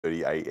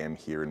8:30 a.m.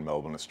 here in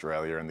Melbourne,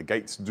 Australia, and the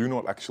gates do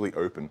not actually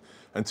open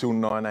until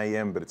 9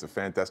 a.m. But it's a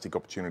fantastic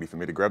opportunity for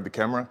me to grab the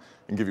camera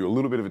and give you a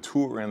little bit of a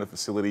tour around the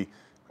facility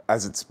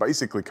as it's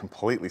basically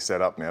completely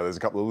set up now. There's a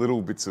couple of little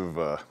bits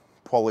of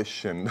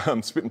polish and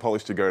spit and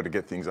polish to go to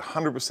get things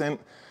 100%.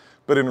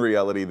 But in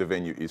reality, the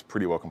venue is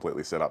pretty well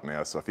completely set up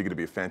now. So I figured it'd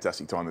be a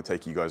fantastic time to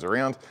take you guys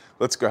around.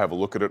 Let's go have a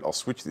look at it. I'll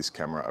switch this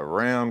camera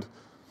around.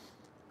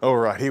 All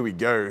right, here we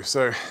go.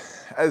 So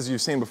as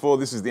you've seen before,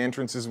 this is the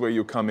entrance. This is where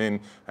you'll come in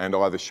and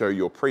either show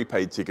your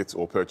prepaid tickets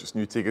or purchase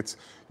new tickets.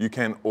 You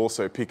can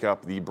also pick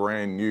up the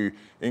brand new,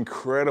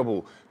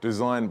 incredible,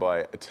 designed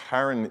by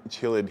Taryn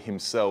Chillard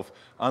himself,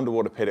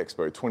 Underwater Pet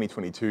Expo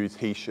 2022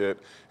 t-shirt.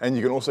 And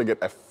you can also get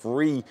a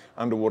free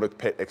Underwater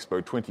Pet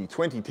Expo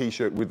 2020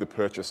 t-shirt with the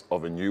purchase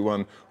of a new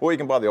one. Or you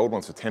can buy the old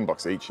ones for 10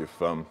 bucks each.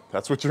 If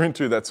that's what you're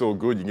into, that's all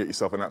good. You can get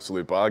yourself an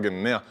absolute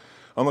bargain. Now,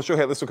 I'm not sure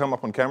how this will come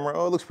up on camera.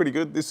 Oh, it looks pretty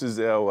good. This is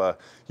our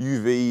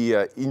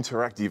UV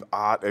Interactive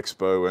Art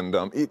Expo,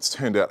 and it's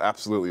turned out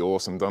absolutely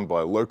awesome, done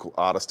by a local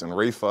artist and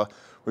reefer.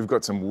 We've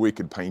got some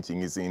wicked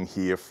paintings in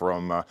here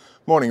from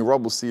Morning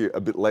Rob. We'll see you a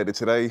bit later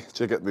today.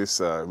 Check out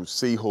this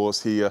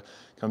seahorse here.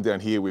 Come down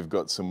here, we've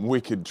got some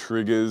wicked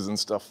triggers and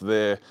stuff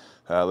there.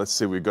 Let's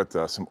see, we've got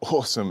some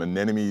awesome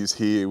anemones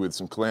here with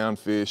some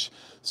clownfish,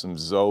 some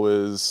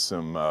zoas,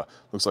 some,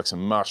 looks like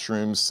some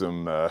mushrooms,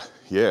 some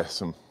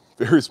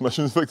various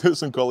mushrooms. In fact, there's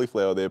some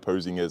cauliflower there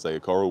posing as a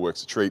coral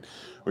works a treat.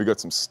 We've got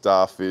some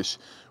starfish.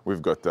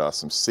 We've got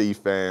some sea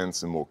fans,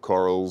 some more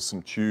corals,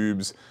 some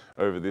tubes.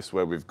 Over this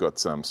way, we've got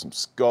some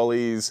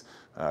scollies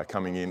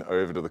coming in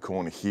over to the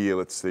corner here.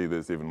 Let's see,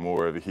 there's even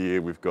more over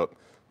here. We've got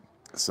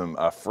some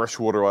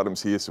freshwater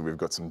items here. So we've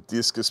got some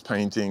discus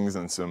paintings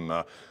and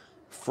some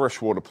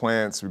freshwater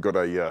plants. We've got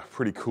a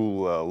pretty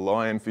cool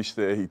lionfish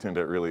there. He turned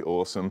out really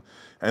awesome.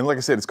 And like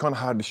I said, it's kind of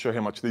hard to show how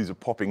much these are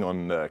popping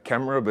on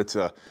camera, but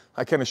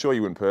I can assure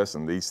you in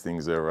person, these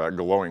things are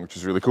glowing, which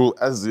is really cool.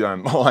 As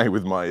am I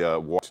with my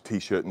white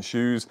t-shirt and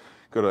shoes.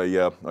 Got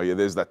a, oh yeah,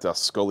 there's that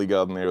scully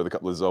garden there with a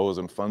couple of zoas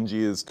and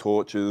fungias,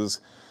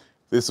 torches.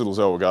 This little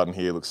zoa garden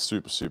here looks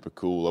super, super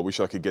cool. I wish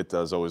I could get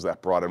zoas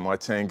that bright in my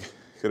tank.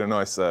 Got a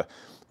nice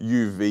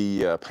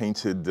UV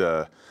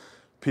painted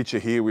picture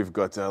here. We've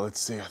got, let's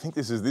see, I think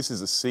this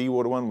is a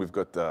seawater one. We've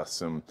got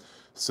some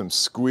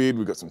squid,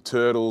 we've got some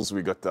turtles,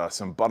 we've got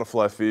some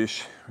butterfly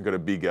fish. We've got a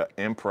big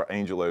emperor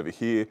angel over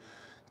here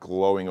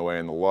glowing away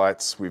in the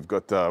lights. We've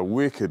got a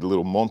wicked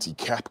little Monty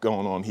cap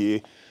going on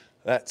here.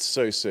 That's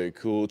so, so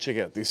cool. Check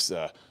out this,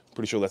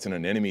 pretty sure that's an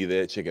anemone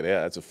there. Check it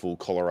out, that's a full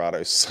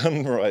Colorado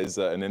sunrise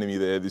anemone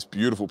there. This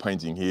beautiful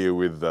painting here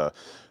with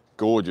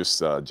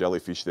gorgeous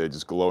jellyfish there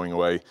just glowing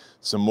away.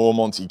 Some more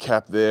Monty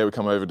cap there. We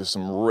come over to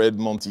some red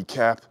Monty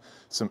cap,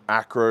 some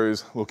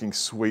acros looking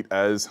sweet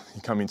as.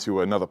 You come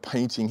into another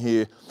painting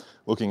here,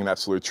 looking an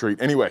absolute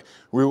treat. Anyway,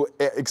 we will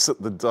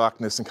exit the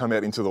darkness and come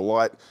out into the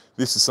light.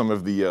 This is some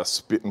of the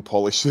spit and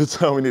polish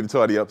that we need to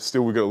tidy up.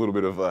 Still, we've got a little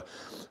bit of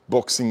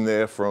boxing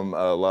there from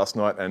last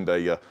night and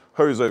a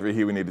hose over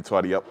here we need to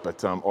tidy up.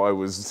 But I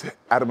was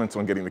adamant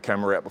on getting the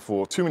camera out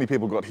before too many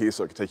people got here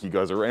so I could take you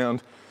guys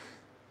around.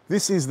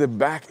 This is the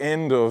back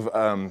end of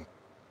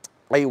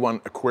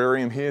A1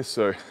 Aquarium here.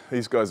 So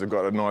these guys have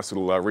got a nice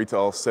little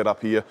retail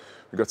setup here.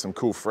 We've got some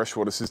cool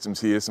freshwater systems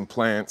here, some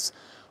plants,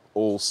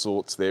 all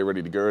sorts there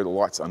ready to go. The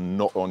lights are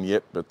not on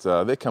yet, but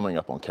they're coming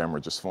up on camera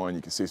just fine.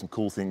 You can see some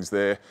cool things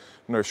there.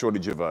 No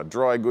shortage of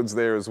dry goods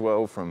there as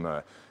well,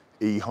 from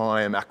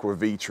Eheim, Aqua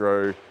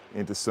Vitro,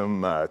 into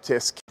some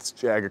test kits,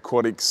 Jag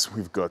Aquatics.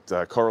 We've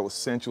got Coral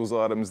Essentials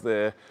items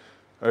there.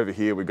 Over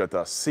here we've got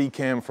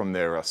Seacam, from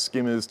their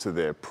skimmers to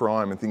their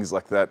prime and things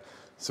like that.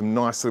 Some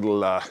nice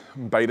little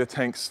beta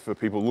tanks for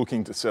people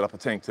looking to set up a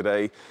tank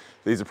today.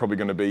 These are probably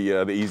going to be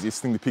the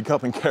easiest thing to pick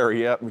up and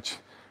carry out, which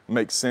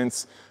makes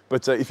sense.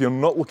 But if you're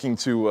not looking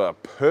to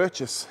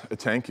purchase a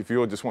tank, if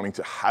you're just wanting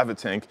to have a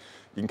tank,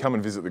 you can come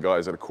and visit the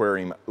guys at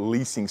Aquarium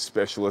Leasing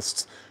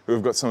Specialists, who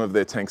have got some of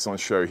their tanks on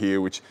show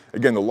here, which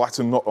again, the lights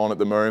are not on at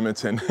the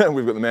moment, and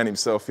we've got the man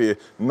himself here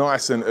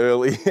nice and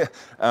early.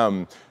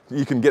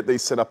 You can get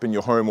these set up in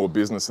your home or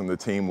business, and the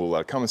team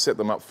will come and set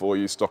them up for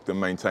you, stock them,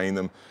 maintain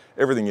them,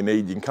 everything you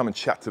need. You can come and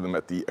chat to them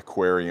at the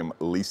Aquarium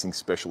Leasing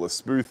Specialists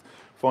booth,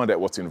 find out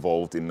what's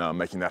involved in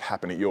making that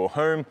happen at your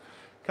home.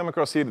 Come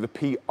across here to the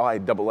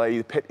PIAA,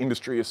 the Pet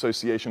Industry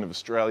Association of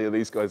Australia.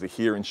 These guys are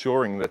here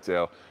ensuring that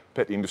our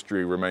pet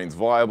industry remains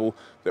viable,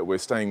 that we're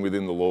staying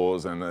within the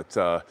laws, and that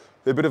they're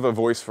a bit of a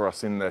voice for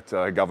us in that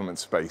government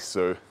space.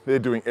 So they're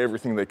doing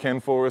everything they can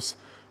for us.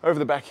 Over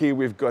the back here,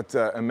 we've got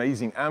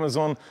amazing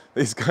Amazon.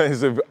 These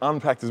guys have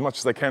unpacked as much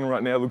as they can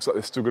right now. Looks like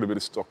they've still got a bit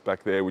of stock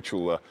back there, which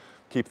will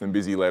keep them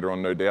busy later on,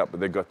 no doubt.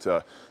 But they've got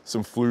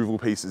some fluval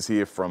pieces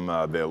here from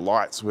their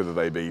lights, whether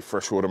they be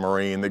freshwater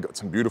marine. They've got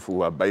some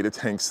beautiful beta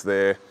tanks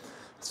there,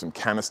 some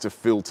canister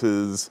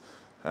filters.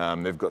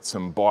 They've got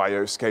some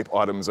bioscape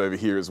items over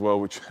here as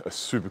well, which are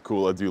super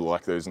cool. I do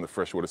like those in the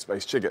freshwater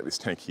space. Check out this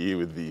tank here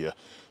with the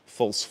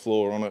false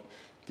floor on it.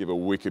 Give a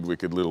wicked,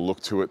 wicked little look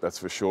to it, that's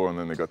for sure. And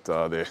then they've got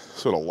their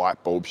sort of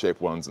light bulb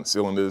shaped ones and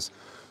cylinders.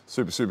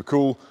 Super, super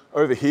cool.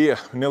 Over here,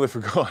 nearly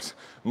forgot,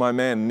 my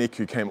man Nick,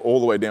 who came all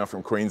the way down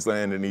from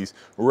Queensland, and he's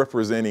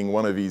representing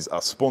one of his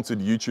sponsored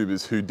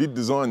YouTubers who did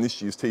design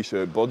this year's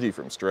t-shirt, Bodgy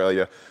from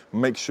Australia.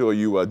 Make sure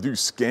you do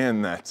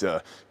scan that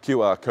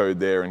QR code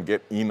there and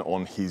get in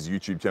on his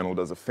YouTube channel.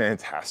 Does a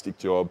fantastic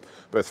job,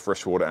 both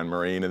freshwater and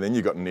marine. And then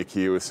you got Nick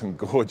here with some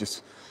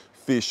gorgeous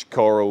fish,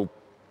 coral.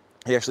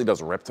 He actually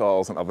does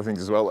reptiles and other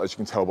things as well, as you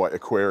can tell by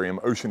aquarium,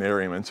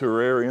 oceanarium and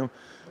terrarium.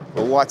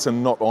 The lights are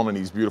not on in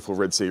his beautiful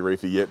Red Sea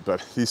reefer yet,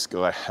 but this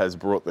guy has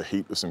brought the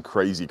heat with some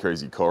crazy,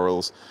 crazy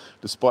corals.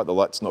 Despite the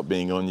lights not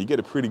being on, you get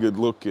a pretty good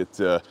look at,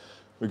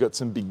 we've got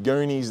some big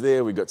gonies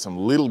there, we've got some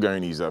little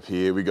gonies up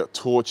here, we've got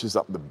torches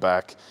up the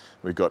back,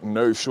 we've got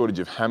no shortage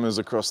of hammers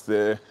across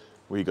there,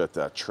 we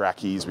got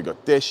trackies, we've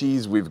got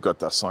deshies, we've got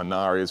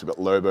cynarias, we've got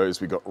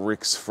lobos, we've got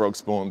ricks, frog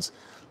spawns.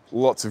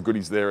 Lots of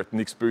goodies there at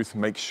Nick's booth.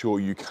 Make sure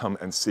you come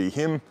and see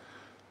him.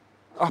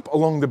 Up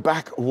along the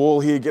back wall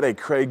here, g'day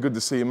Craig, good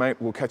to see you mate.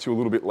 We'll catch you a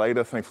little bit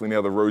later. Thankfully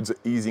now the roads are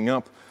easing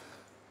up.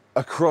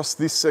 Across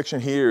this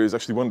section here is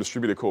actually one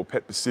distributor called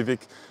Pet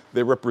Pacific.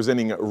 They're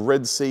representing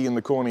Red Sea in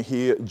the corner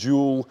here,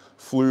 Jewel,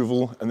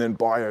 Fluval, and then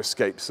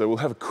Bioscape. So we'll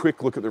have a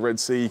quick look at the Red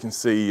Sea. You can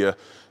see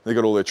they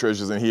got all their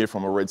treasures in here,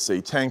 from a Red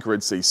Sea tank,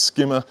 Red Sea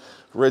skimmer,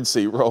 Red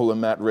Sea roller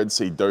mat, Red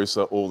Sea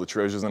doser, all the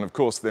treasures. And of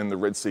course then the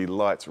Red Sea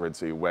lights, Red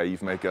Sea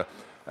wave maker.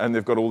 And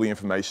they've got all the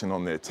information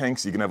on their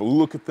tanks. You can have a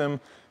look at them.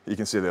 You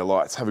can see their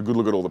lights. Have a good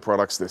look at all the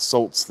products, their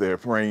salts, their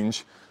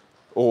range,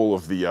 all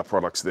of the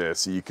products there.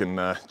 So you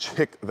can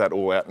check that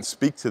all out and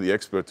speak to the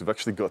experts. We've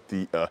actually got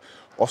the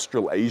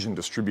Australasian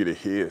distributor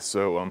here.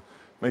 So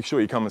make sure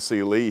you come and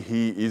see Lee.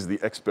 He is the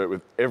expert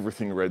with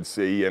everything Red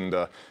Sea. And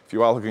if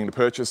you are looking to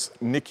purchase,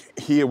 Nick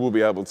here will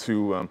be able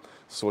to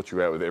sort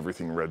you out with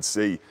everything Red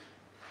Sea.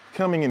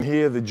 Coming in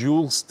here, the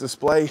Jewel's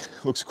display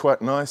looks quite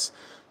nice.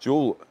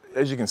 Jewel,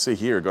 as you can see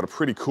here, got a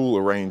pretty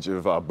cool range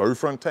of bow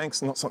front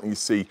tanks. Not something you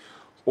see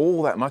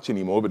all that much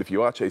anymore, but if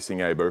you are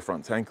chasing a bow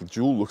front tank,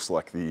 Jewel looks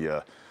like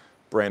the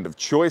brand of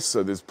choice.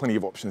 So there's plenty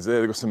of options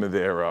there. They've got some of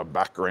their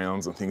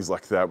backgrounds and things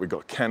like that. We've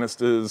got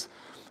canisters.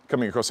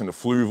 Coming across into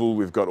Fluval,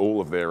 we've got all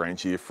of their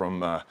range here, from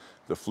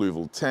the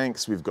Fluval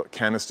tanks. We've got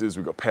canisters,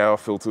 we've got power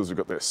filters, we've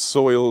got their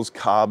soils,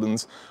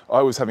 carbons.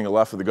 I was having a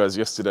laugh with the guys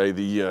yesterday.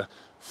 The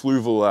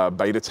Fluval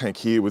beta tank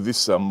here with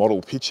this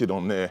model pictured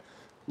on there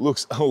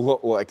looks a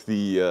lot like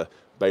the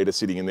beta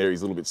sitting in there.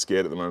 He's a little bit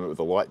scared at the moment with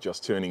the light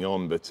just turning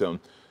on, but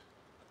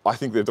I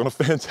think they've done a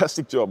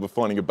fantastic job of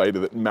finding a beta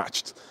that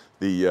matched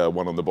the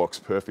one on the box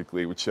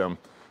perfectly, which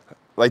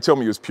they tell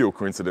me was pure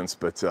coincidence,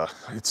 but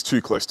it's too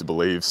close to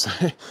believe. So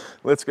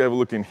let's go have a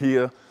look in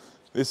here.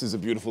 This is a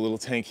beautiful little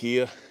tank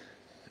here.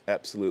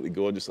 Absolutely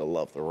gorgeous. I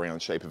love the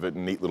round shape of it,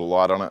 neat little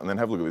light on it. And then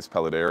have a look at this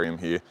paludarium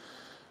here.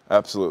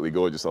 Absolutely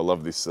gorgeous. I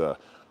love this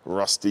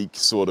rustic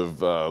sort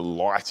of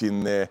light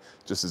in there,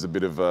 just as a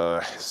bit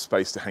of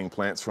space to hang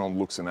plants from.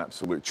 Looks an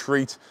absolute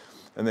treat.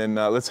 And then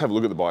let's have a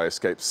look at the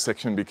Bioscape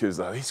section, because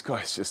these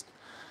guys just,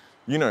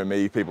 you know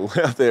me, people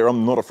out there,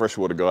 I'm not a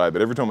freshwater guy,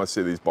 but every time I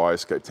see these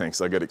Bioscape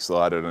tanks, I get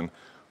excited. And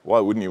why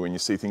wouldn't you when you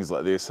see things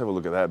like this? Have a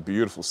look at that,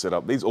 beautiful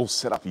setup. These all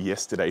set up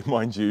yesterday,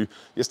 mind you,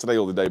 yesterday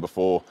or the day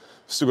before.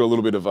 Still got a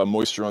little bit of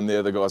moisture on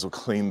there. The guys will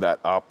clean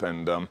that up,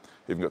 and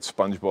even got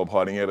SpongeBob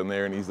hiding out in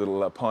there in his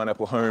little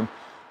pineapple home.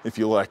 If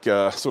you like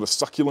sort of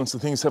succulents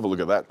and things, have a look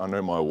at that. I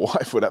know my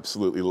wife would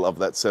absolutely love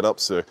that setup,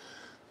 so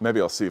maybe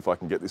I'll see if I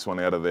can get this one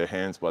out of their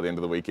hands by the end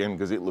of the weekend,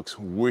 because it looks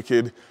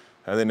wicked.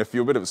 And then if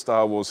you're a bit of a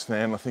Star Wars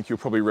fan, I think you'll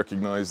probably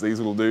recognize these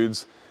little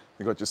dudes.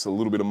 They've got just a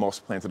little bit of moss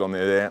planted on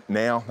there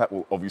now. That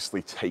will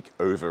obviously take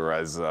over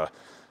as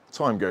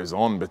time goes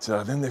on, but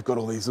then they've got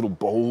all these little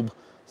bulb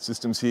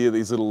systems here,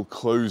 these little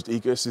closed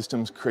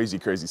ecosystems, crazy,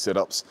 crazy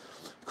setups.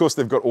 Of course,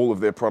 they've got all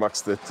of their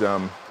products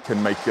that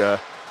can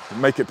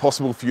make it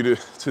possible for you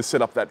to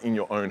set up that in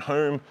your own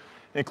home,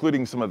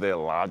 including some of their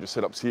larger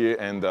setups here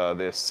and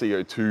their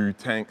CO2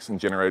 tanks and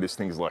generators,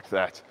 things like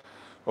that.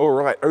 All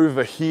right,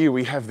 over here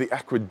we have the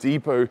Aqua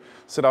Depot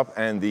setup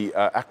and the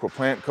Aqua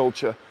Plant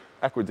Culture.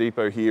 Aqua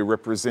Depot here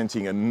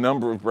representing a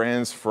number of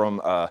brands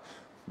from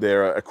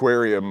their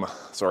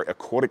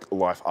aquatic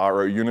life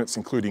RO units,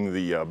 including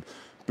the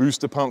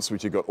booster pumps,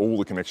 which have got all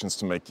the connections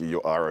to make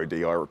your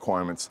RODI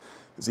requirements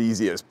as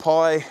easy as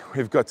pie.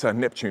 We've got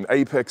Neptune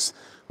Apex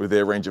with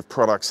their range of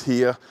products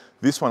here.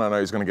 This one I know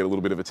is going to get a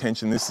little bit of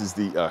attention. This is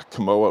the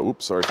Kamoa.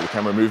 Oops, sorry for the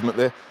camera movement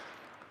there.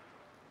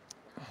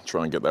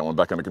 Try and get that one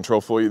back under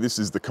control for you. This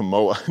is the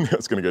Kamoa. Now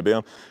it's going to go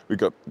down. We've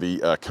got the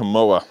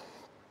Kamoa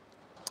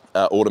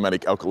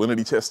automatic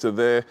alkalinity tester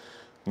there,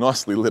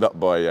 nicely lit up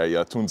by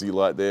a Tunzi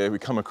light there. We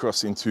come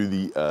across into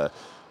the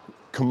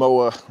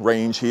Kamoa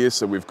range here.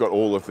 So we've got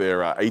all of their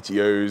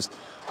ATOs,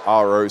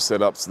 RO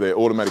setups, their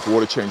automatic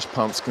water change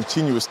pumps,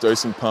 continuous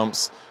dosing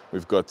pumps.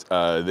 We've got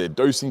their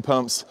dosing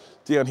pumps.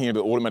 Down here,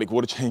 the automatic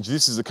water change.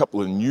 This is a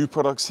couple of new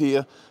products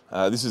here.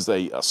 This is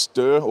a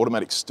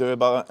automatic stir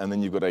bar, and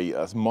then you've got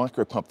a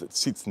micro pump that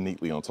sits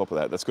neatly on top of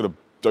that. That's got a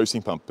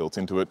dosing pump built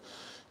into it.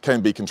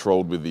 Can be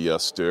controlled with the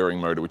stirring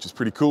motor, which is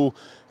pretty cool.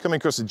 Coming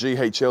across the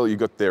GHL, you've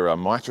got their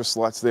Mitris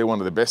lights there, one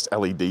of the best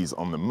LEDs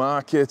on the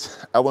market.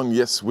 Alan,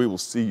 yes, we will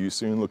see you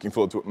soon. Looking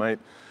forward to it, mate.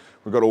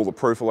 We've got all the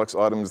Profilux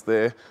items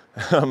there.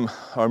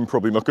 I'm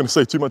probably not going to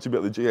say too much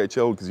about the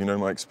GHL because you know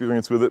my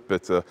experience with it,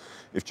 but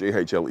if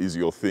GHL is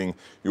your thing,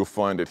 you'll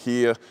find it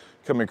here.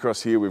 Coming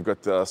across here, we've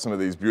got some of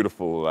these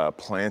beautiful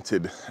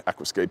planted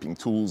aquascaping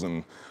tools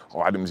and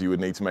items you would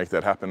need to make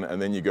that happen.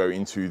 And then you go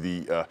into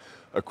the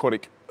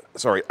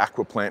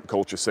aqua plant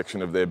culture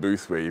section of their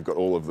booth where you've got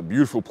all of the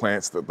beautiful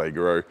plants that they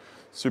grow.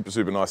 Super,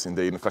 super nice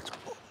indeed. In fact,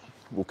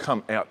 we'll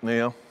come out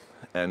now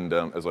and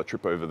as I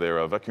trip over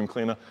their vacuum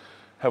cleaner,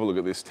 have a look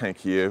at this tank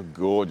here,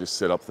 gorgeous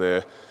setup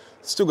there.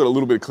 Still got a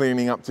little bit of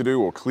cleaning up to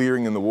do or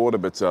clearing in the water,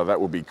 but that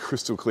will be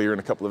crystal clear in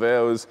a couple of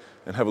hours.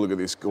 And have a look at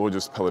this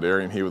gorgeous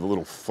paludarium here with a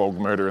little fog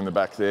motor in the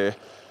back there.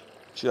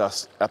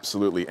 Just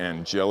absolutely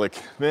angelic.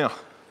 Now,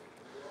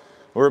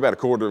 we're about a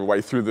quarter of the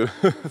way through the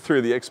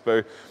through the expo.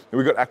 And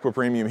we've got Aqua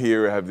Premium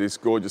here. We have this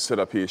gorgeous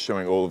setup here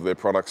showing all of their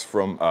products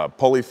from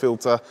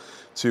Polyfilter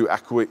to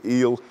Aqua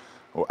Eel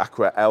or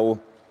Aqua L,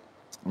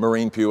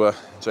 Marine Pure,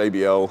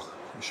 JBL,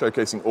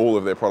 showcasing all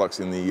of their products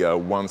in the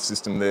one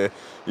system there.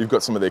 You've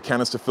got some of their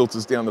canister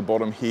filters down the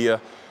bottom here.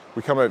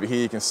 We come over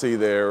here, you can see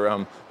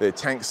their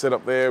tank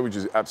setup there, which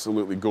is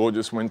absolutely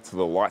gorgeous. When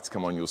the lights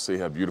come on, you'll see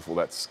how beautiful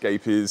that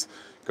scape is.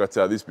 Got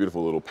this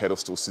beautiful little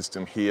pedestal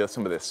system here,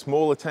 some of their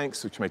smaller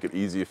tanks, which make it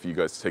easier for you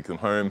guys to take them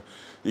home.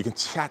 You can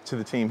chat to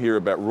the team here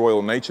about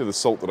Royal Nature, the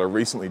salt that I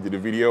recently did a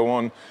video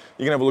on.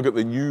 You can have a look at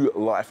the New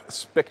Life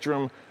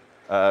Spectrum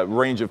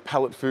range of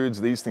pellet foods.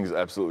 These things are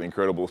absolutely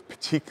incredible,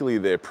 particularly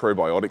their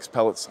probiotics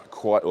pellets. I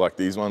quite like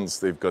these ones.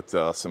 They've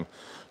got some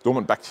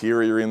dormant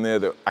bacteria in there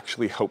that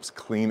actually helps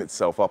clean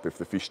itself up if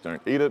the fish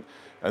don't eat it.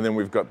 And then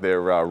we've got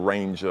their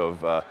range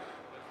of,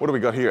 what do we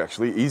got here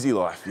actually? Easy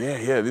Life.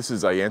 Yeah, this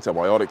is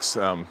antibiotics,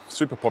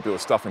 super popular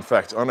stuff. In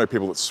fact, I know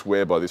people that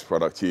swear by this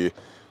product here.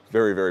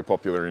 Very, very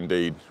popular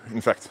indeed.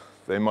 In fact,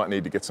 they might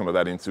need to get some of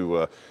that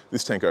into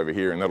this tank over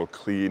here and that'll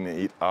clean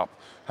it up,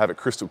 have it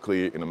crystal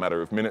clear in a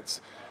matter of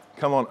minutes.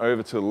 Come on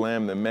over to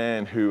Lamb the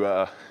man who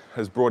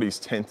has brought his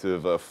tent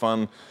of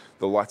fun.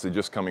 The lights are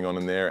just coming on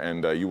in there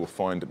and you will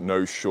find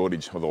no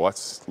shortage. Well, the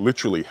lights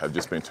literally have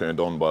just been turned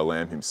on by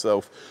Lamb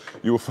himself.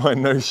 You will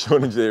find no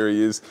shortage, there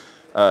he is.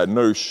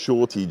 No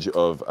shortage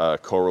of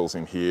corals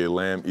in here.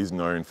 Lamb is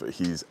known for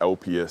his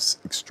LPS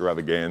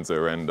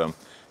extravaganza and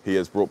he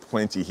has brought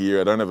plenty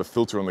here. I don't have a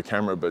filter on the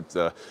camera,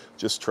 but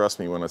just trust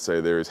me when I say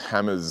there is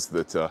hammers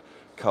that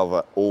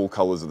cover all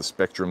colors of the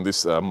spectrum.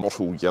 This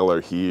mottle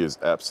yellow here is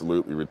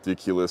absolutely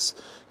ridiculous.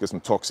 You've got some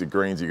toxic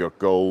greens, you've got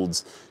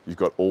golds, you've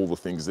got all the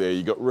things there.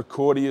 You've got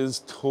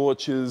recordias,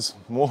 torches,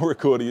 more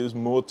recordias,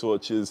 more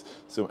torches,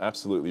 some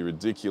absolutely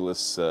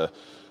ridiculous.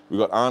 We've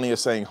got Ania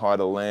saying hi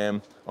to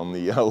Lamb on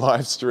the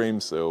live stream.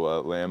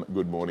 So Lamb,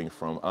 good morning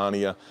from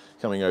Ania.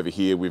 Coming over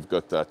here, we've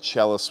got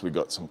Chalice, we've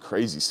got some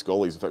crazy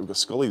scollies. In fact, we've got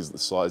scollies the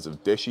size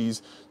of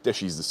deshies,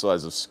 deshies the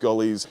size of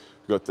scollies.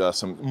 We've got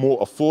some more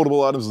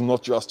affordable items,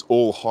 not just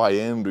all high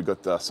end. We've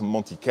got some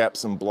Monty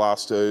Caps and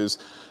Blastos.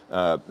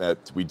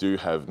 We do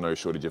have no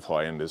shortage of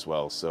high end as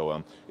well.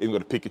 So even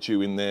got a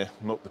Pikachu in there,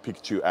 not the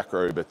Pikachu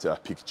Acro, but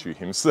Pikachu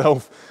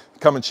himself.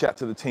 Come and chat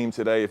to the team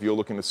today if you're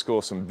looking to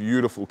score some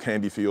beautiful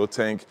candy for your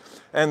tank.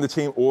 And the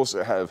team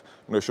also have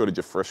no shortage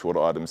of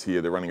freshwater items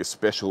here. They're running a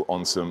special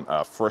on some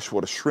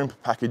freshwater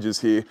shrimp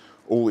packages here.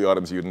 All the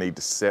items you'd need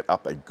to set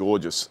up a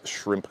gorgeous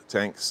shrimp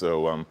tank.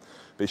 So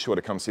be sure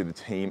to come see the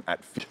team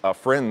at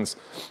Friends.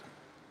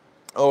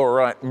 All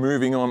right,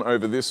 moving on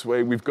over this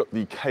way, we've got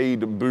the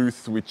Cade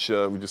booth, which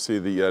we just see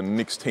the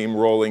Nick's team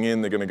rolling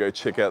in. They're gonna go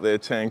check out their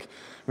tank.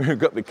 We've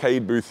got the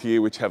Cade booth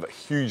here, which have a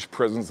huge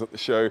presence at the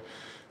show.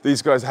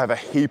 These guys have a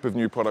heap of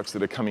new products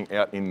that are coming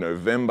out in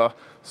November.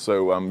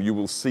 So you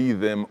will see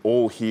them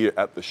all here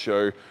at the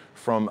show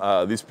from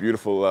this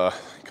beautiful,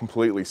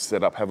 completely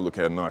set up. Have a look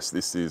how nice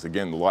this is.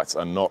 Again, the lights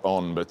are not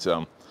on, but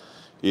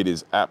it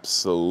is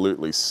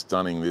absolutely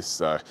stunning,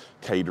 this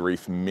Cade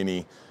Reef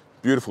Mini.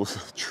 Beautiful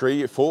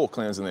tree, 4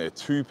 clowns in there,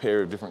 2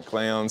 pair of different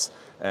clowns,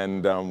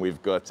 and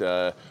we've got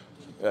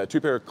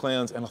 2 pair of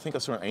clowns, and I think I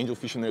saw an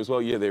angelfish in there as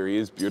well. Yeah, there he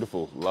is,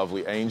 beautiful,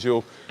 lovely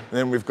angel. And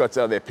then we've got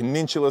their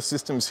Peninsula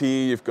systems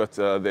here. You've got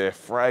their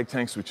frag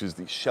tanks, which is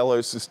the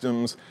shallow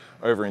systems,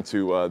 over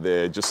into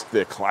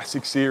their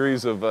classic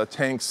series of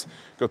tanks.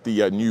 Got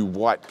the new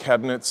white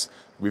cabinets.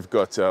 We've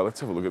got, let's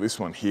have a look at this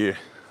one here.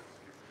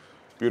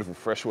 Beautiful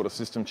freshwater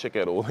system. Check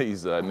out all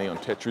these neon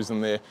tetras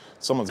in there.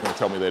 Someone's going to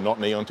tell me they're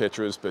not neon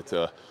tetras,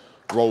 but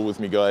roll with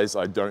me, guys.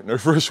 I don't know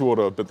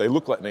freshwater, but they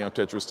look like neon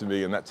tetras to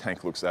me, and that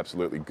tank looks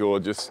absolutely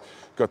gorgeous.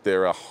 Got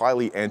their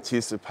highly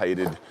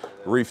anticipated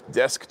Reef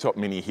Desktop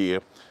Mini here.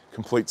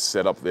 Complete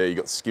setup there. You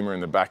got skimmer in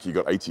the back. You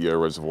got ATO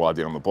reservoir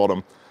down the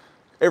bottom.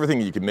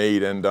 Everything you could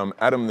need, and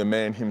Adam the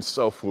man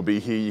himself will be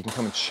here. You can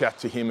come and chat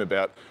to him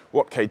about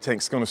what Cade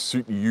tank's going to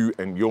suit you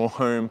and your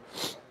home.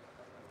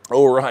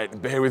 All right,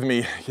 bear with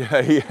me.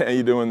 Yeah, how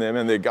you doing there,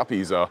 man? They're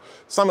guppies.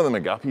 Some of them are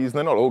guppies.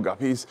 They're not all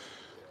guppies.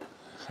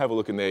 have a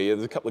look in there. Yeah,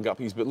 there's a couple of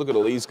guppies, but look at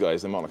all these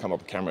guys. They might not come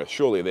up on camera.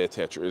 Surely they're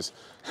tetras.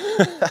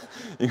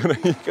 you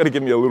got to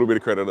give me a little bit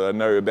of credit. I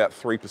know about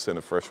 3%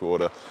 of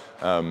freshwater.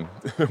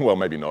 Well,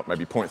 maybe not.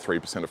 Maybe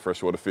 0.3% of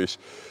freshwater fish.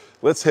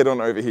 Let's head on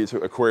over here to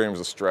Aquariums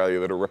Australia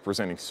that are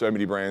representing so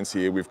many brands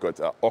here. We've got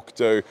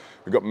Octo,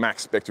 we've got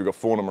Max Spect, we've got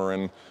Fauna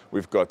Marin,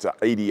 we've got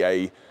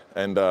ADA,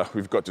 and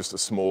we've got just a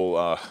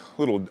small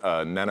little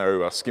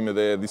nano skimmer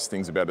there. This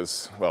thing's about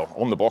as, well,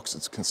 on the box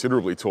it's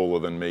considerably taller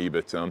than me,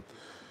 but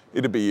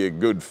it'd be a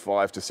good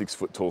 5 to 6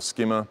 foot tall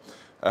skimmer.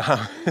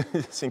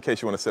 Just in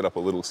case you want to set up a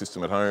little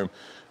system at home.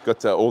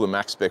 Got all the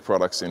Max Spec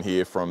products in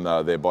here, from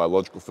their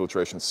biological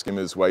filtration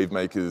skimmers, wave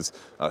makers,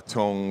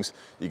 tongs.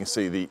 You can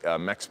see the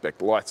Max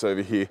Spec lights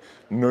over here.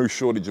 No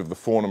shortage of the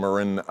Fauna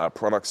Marin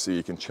products, so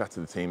you can chat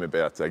to the team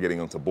about getting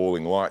onto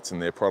boiling lights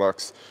and their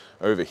products.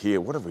 Over here,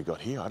 what have we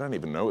got here? I don't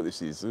even know what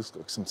this is. There's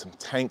got some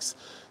tanks.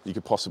 You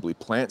could possibly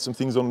plant some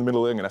things on the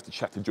middle there. I'm gonna have to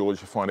chat to George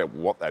to find out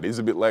what that is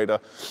a bit later.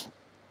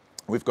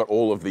 We've got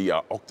all of the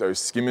Octo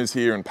skimmers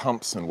here and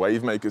pumps and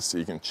wave makers, so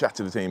you can chat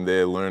to the team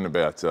there, learn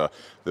about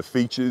the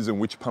features and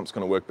which pump's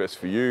gonna work best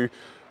for you.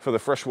 For the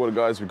freshwater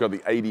guys, we've got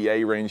the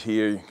ADA range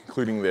here,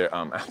 including their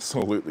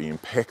absolutely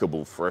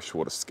impeccable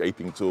freshwater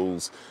scaping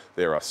tools.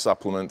 There are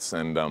supplements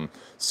and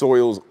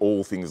soils,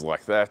 all things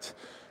like that.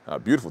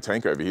 Beautiful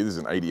tank over here. There's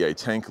an ADA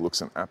tank, looks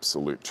an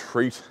absolute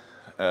treat.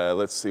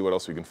 Let's see what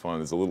else we can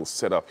find. There's a little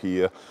setup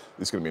here.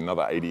 This is gonna be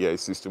another ADA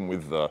system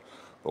with the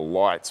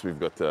lights. We've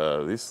got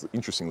this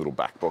interesting little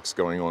back box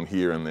going on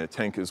here in their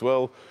tank as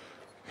well.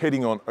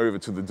 Heading on over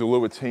to the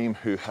Delua team,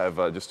 who have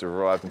just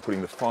arrived and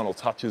putting the final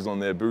touches on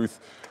their booth.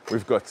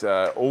 We've got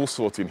all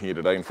sorts in here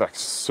today. In fact,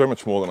 so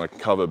much more than I can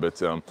cover, but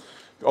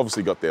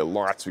obviously got their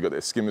lights, we've got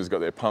their skimmers,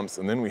 got their pumps,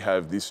 and then we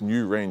have this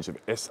new range of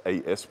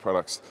SAS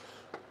products,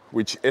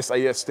 which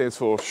SAS stands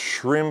for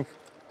shrimp.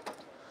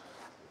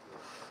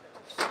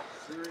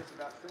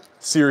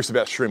 Serious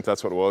about shrimp,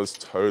 that's what it was.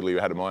 Totally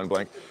had a mind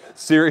blank.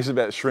 Serious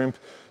about shrimp.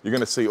 You're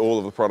gonna see all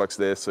of the products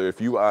there. So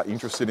if you are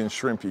interested in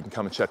shrimp, you can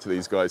come and chat to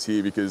these guys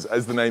here, because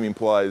as the name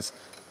implies,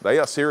 they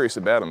are serious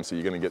about them. So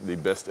you're gonna get the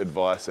best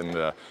advice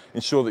and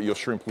ensure that your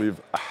shrimp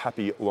live a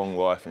happy, long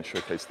life and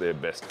showcase their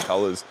best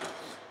colors.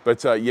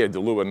 But yeah,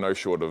 Delua,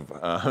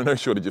 no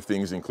shortage of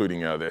things,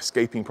 including their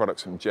scaping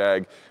products from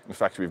Jag. In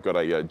fact, we've got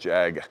a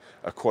Jag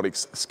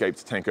Aquatics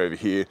scaped tank over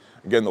here.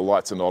 Again, the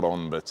lights are not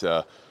on, but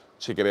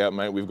check it out,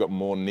 mate. We've got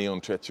more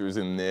neon tetras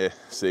in there.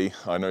 See,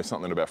 I know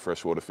something about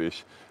freshwater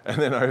fish. And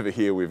then over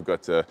here, we've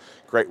got a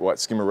great white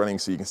skimmer running,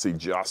 so you can see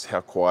just how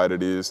quiet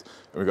it is.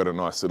 And we've got a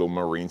nice little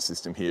marine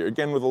system here,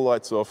 again with the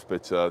lights off,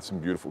 but some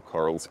beautiful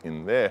corals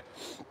in there.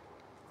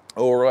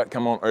 All right,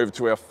 come on over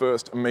to our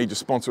first major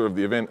sponsor of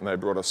the event, and they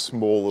brought a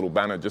small little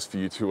banner just for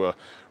you to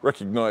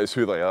recognize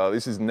who they are.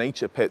 This is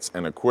Nature Pets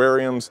and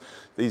Aquariums.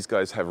 These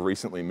guys have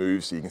recently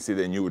moved, so you can see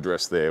their new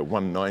address there,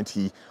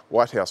 190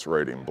 White House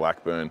Road in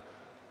Blackburn.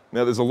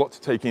 Now there's a lot to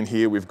take in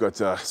here. We've got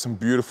some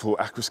beautiful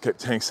aquascape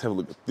tanks. Have a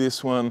look at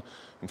this one.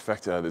 In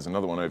fact, there's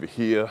another one over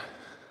here.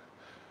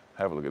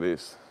 Have a look at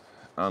this.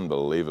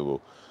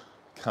 Unbelievable.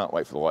 Can't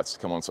wait for the lights to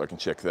come on so I can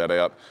check that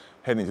out.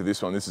 Heading to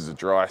this one, this is a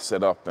dry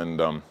setup, and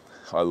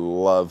I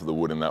love the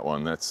wood in that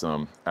one. That's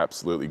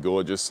absolutely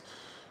gorgeous.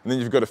 And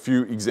then you've got a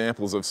few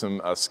examples of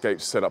some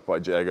scapes set up by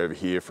Jag over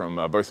here, from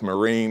both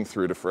marine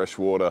through to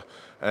freshwater.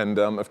 And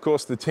of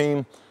course the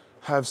team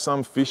have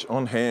some fish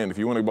on hand. If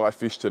you want to buy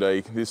fish today,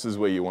 this is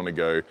where you want to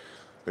go.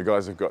 The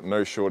guys have got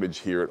no shortage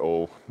here at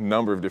all.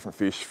 Number of different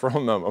fish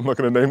from them. I'm not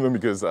going to name them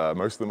because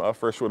most of them are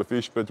freshwater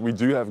fish, but we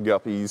do have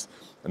guppies,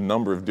 a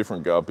number of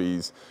different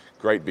guppies,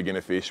 great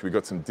beginner fish. We've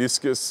got some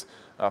discus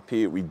up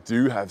here. We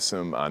do have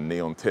some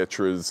neon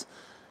tetras.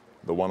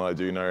 The one I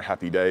do know,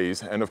 Happy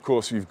Days. And of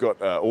course, you've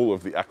got all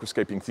of the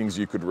aquascaping things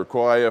you could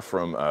require,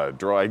 from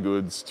dry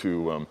goods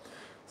to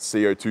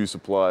CO2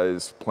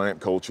 supplies, plant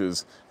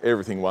cultures,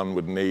 everything one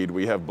would need.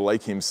 We have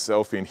Blake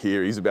himself in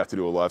here. He's about to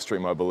do a live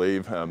stream, I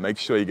believe. Make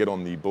sure you get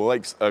on the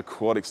Blake's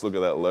Aquatics. Look at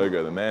that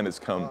logo. The man has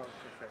come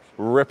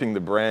repping the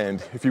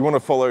brand. If you want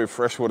to follow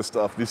freshwater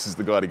stuff, this is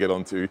the guy to get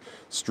onto.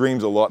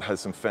 Streams a lot, has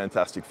some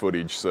fantastic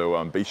footage.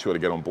 So be sure to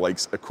get on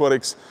Blake's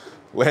Aquatics.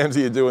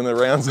 Lambsy are doing the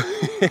rounds.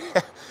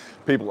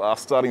 People are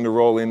starting to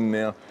roll in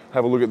now.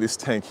 Have a look at this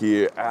tank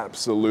here.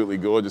 Absolutely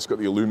gorgeous. Got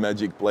the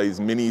Illumagic Blaze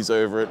Minis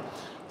over it.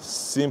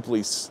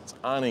 Simply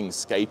stunning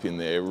scape in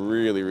there,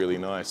 really, really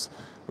nice.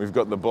 We've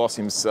got the boss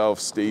himself,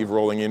 Steve,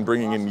 rolling in,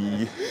 bringing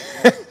in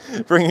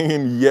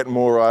yet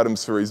more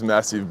items for his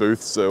massive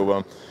booth.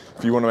 So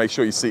if you want to make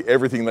sure you see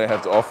everything they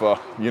have to offer,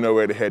 you know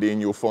where to head in.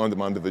 You'll find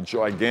them under the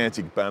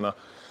gigantic banner.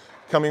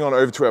 Coming on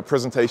over to our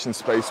presentation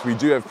space, we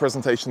do have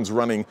presentations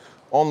running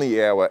on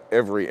the hour,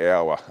 every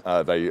hour.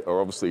 They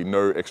are obviously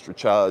no extra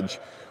charge.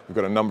 We've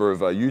got a number of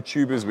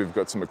YouTubers, we've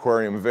got some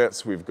aquarium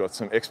vets, we've got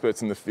some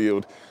experts in the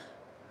field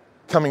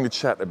coming to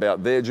chat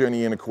about their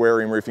journey in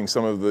aquarium roofing,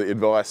 some of the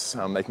advice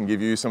they can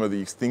give you, some of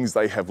the things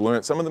they have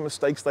learned, some of the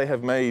mistakes they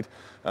have made,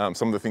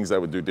 some of the things they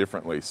would do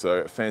differently. So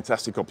a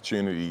fantastic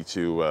opportunity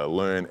to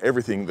learn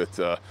everything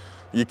that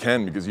you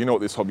can, because you know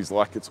what this hobby's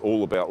like. It's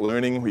all about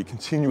learning. We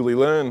continually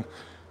learn.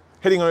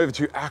 Heading over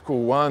to Aqua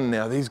One.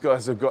 Now these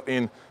guys have got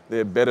in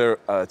their better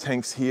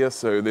tanks here.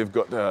 So they've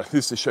got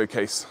this to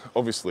showcase,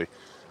 obviously,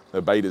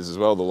 the betas as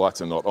well. The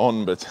lights are not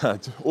on,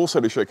 but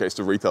also to showcase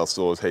to retail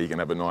stores how you can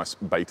have a nice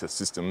beta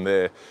system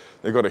there.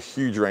 They've got a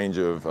huge range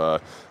of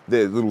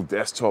their little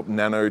desktop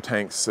nano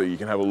tanks, so you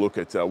can have a look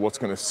at what's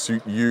going to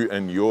suit you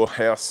and your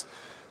house.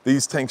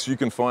 These tanks you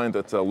can find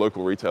at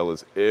local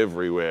retailers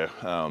everywhere.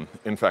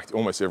 In fact,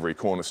 almost every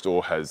corner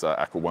store has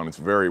Aqua One. It's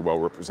very well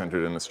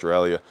represented in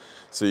Australia.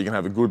 So you can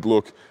have a good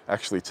look,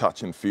 actually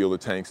touch and feel the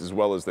tanks as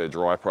well as their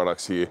dry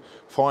products here.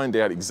 Find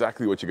out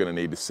exactly what you're going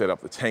to need to set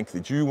up the tank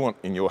that you want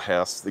in your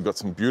house. They've got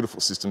some beautiful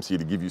systems here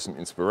to give you some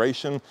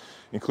inspiration,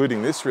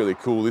 including this really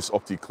cool, this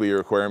OptiClear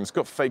aquarium. It's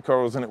got fake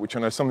corals in it, which I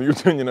know some of you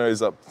turn your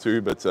nose up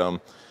to, but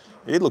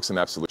it looks an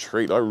absolute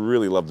treat. I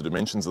really love the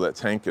dimensions of that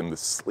tank and the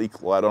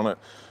sleek light on it.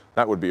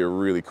 That would be a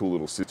really cool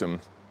little system.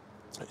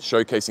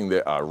 Showcasing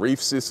their Reef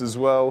Sys as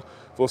well.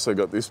 We've also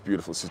got this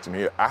beautiful system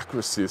here,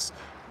 Aqua Sys.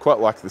 Quite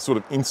like the sort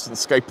of instant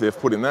scape they've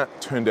put in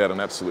that. Turned out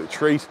an absolute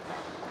treat.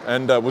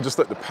 And we'll just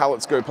let the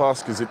pallets go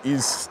past because it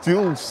is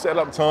still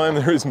setup time.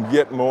 There is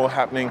yet more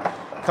happening.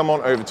 Come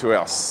on over to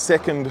our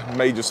second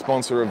major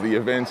sponsor of the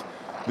event.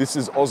 This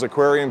is Oz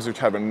Aquariums, which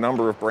have a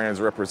number of brands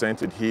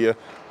represented here.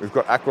 We've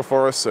got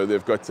Aquaforest, so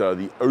they've got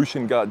the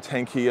Ocean Guard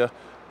tank here.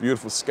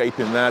 Beautiful scape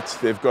in that.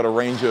 They've got a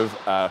range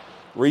of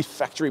Reef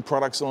Factory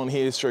products on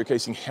here,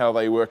 showcasing how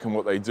they work and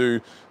what they do.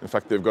 In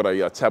fact, they've got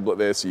a tablet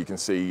there so you can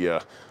see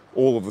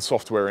all of the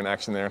software in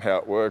action there and how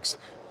it works.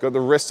 Got the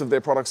rest of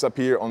their products up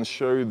here on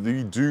show.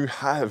 We do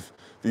have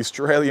the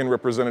Australian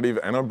representative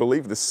and I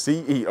believe the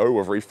CEO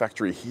of Reef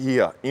Factory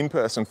here in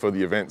person for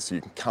the event, so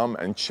you can come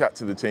and chat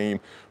to the team,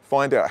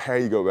 find out how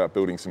you go about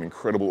building some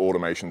incredible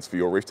automations for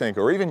your reef tank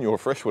or even your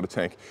freshwater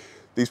tank.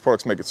 These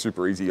products make it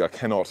super easy. I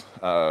cannot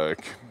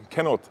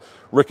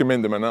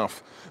recommend them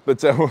enough.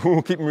 But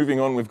we'll keep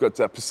moving on. We've got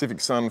Pacific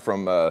Sun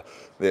from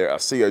their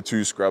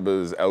CO2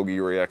 scrubbers,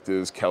 algae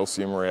reactors,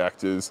 calcium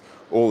reactors,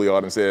 all the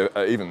items there,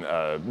 even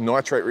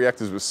nitrate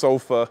reactors with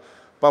sulfur.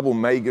 Bubble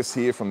Magus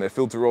here from their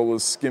filter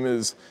rollers,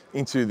 skimmers,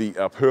 into the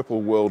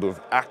purple world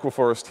of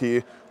Aquaforest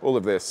here. All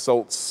of their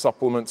salts,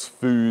 supplements,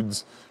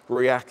 foods,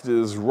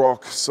 reactors,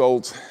 rock,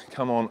 salt.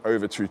 Come on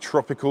over to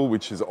Tropical,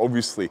 which is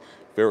obviously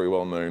very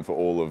well known for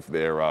all of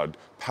their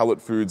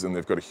pellet foods, and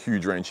they've got a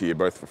huge range here,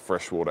 both for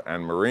freshwater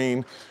and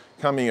marine.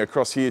 Coming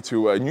across here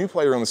to a new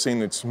player on the scene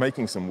that's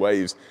making some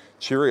waves.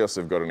 Cheerios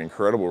have got an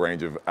incredible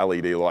range of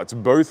LED lights,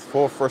 both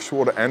for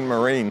freshwater and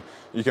marine.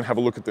 You can have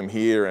a look at them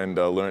here and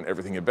learn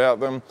everything about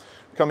them.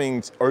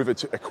 Coming over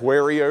to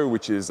Aquario,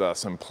 which is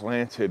some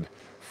planted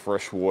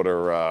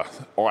freshwater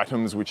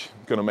items, which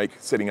are going to make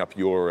setting up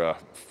your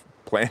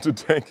planted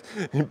tank.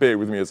 Bear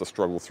with me as I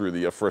struggle through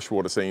the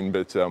freshwater scene,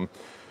 but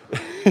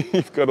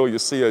you've got all your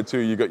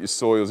CO2, you've got your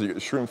soils, you've got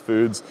your shrimp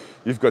foods,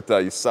 you've got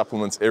your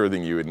supplements,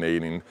 everything you would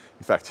need. In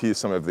fact, here's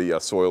some of the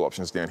soil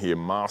options down here.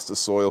 Master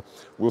Soil.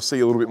 We'll see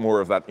a little bit more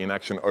of that in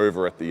action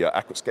over at the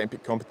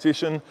Aquascape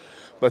competition.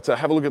 But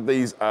have a look at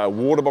these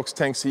water box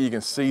tanks here. You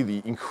can see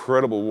the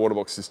incredible water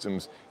box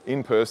systems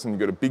in person. You've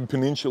got a big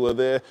peninsula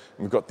there. And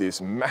we've got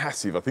this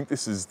massive, I think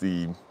this is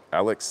the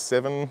Alex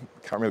 7,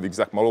 can't remember the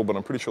exact model, but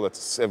I'm pretty sure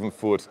that's a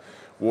 7-foot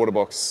water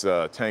box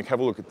tank. Have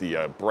a look at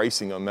the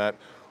bracing on that.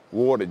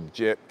 Water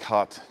jet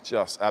cut,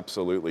 just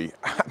absolutely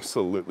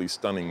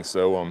stunning.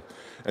 So,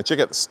 and check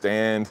out the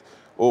stand,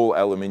 all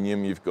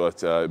aluminium. You've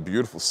got a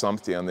beautiful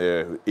sump down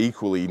there,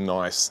 equally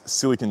nice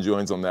silicon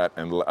joints on that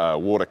and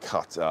water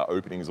cut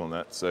openings on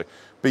that. So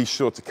be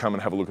sure to come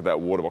and have a look at that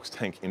water box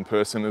tank in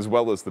person, as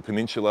well as the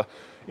Peninsula.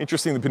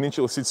 Interesting, the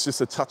Peninsula sits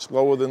just a touch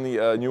lower than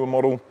the newer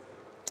model.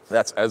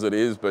 That's as it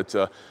is, but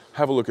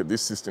have a look at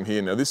this system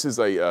here. Now this is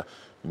a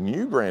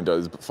new brand,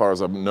 as far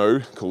as I know,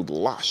 called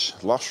Lush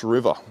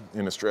River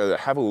in Australia.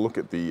 Have a look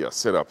at the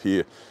setup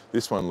here.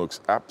 This one looks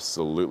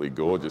absolutely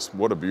gorgeous.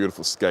 What a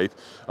beautiful scape.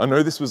 I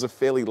know this was a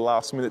fairly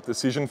last minute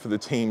decision for the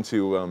team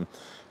to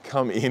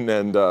come in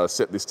and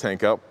set this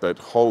tank up, but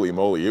holy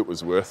moly, it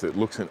was worth it.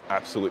 Looks an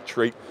absolute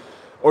treat.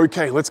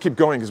 Okay, let's keep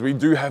going because we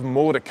do have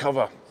more to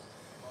cover.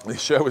 The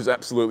show is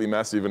absolutely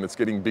massive and it's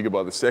getting bigger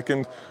by the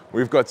second.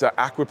 We've got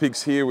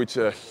Aquapix here, which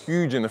are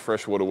huge in the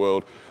freshwater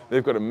world.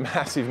 They've got a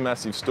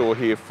massive store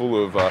here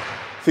full of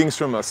things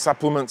from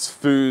supplements,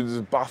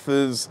 foods,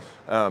 buffers,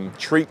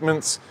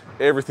 treatments,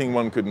 everything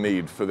one could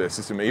need for their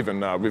system. Even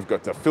we've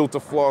got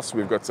filter floss,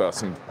 we've got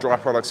some dry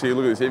products here.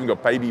 Look at this, even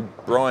got baby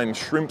brine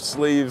shrimp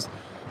sleeves,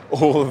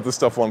 all of the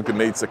stuff one could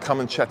need. So come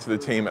and chat to the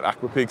team at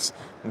Aquapix.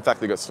 In fact,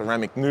 they've got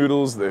ceramic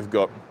noodles, they've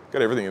got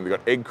everything. They've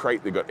got egg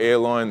crate, they've got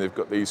airline, they've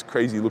got these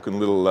crazy looking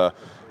little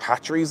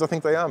hatcheries, I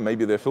think they are.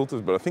 Maybe they're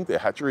filters, but I think they're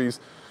hatcheries.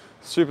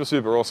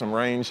 Super awesome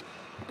range.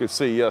 You can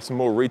see some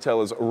more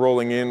retailers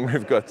rolling in.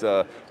 We've got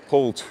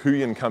Paul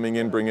Tuyen coming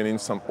in, bringing in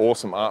some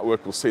awesome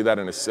artwork. We'll see that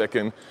in a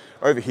second.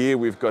 Over here,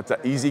 we've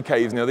got Easy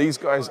Caves. Now, these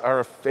guys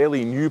are a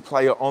fairly new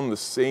player on the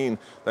scene.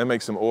 They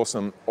make some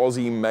awesome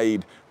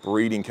Aussie-made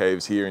breeding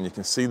caves here, and you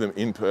can see them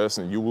in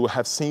person. You will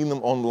have seen them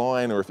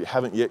online, or if you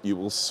haven't yet, you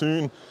will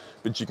soon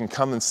but you can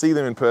come and see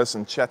them in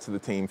person, chat to the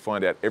team,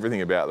 find out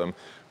everything about them,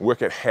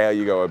 work out how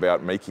you go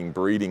about making,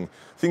 breeding.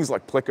 Things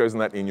like plecos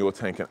and that in your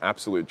tank, an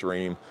absolute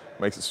dream.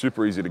 Makes it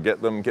super easy to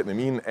get them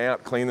in,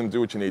 out, clean them, do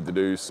what you need to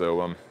do.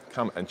 So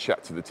come and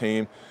chat to the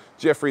team.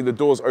 Jeffrey, the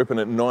doors open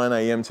at 9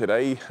 a.m.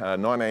 today,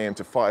 9 a.m.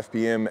 to 5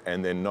 p.m.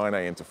 and then 9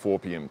 a.m. to 4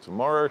 p.m.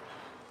 tomorrow.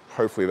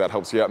 Hopefully that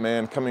helps you out,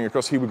 man. Coming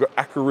across here, we've got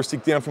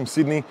Aquaristic down from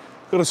Sydney.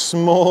 Got a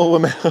small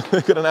amount,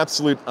 they've got an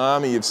absolute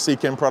army of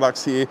Seachem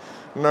products here.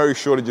 No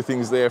shortage of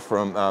things there,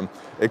 from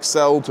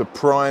Excel to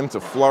Prime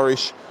to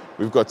Flourish.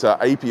 We've got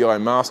API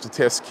master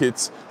test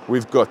kits.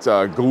 We've got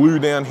glue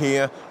down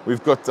here.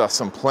 We've got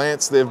some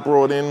plants they've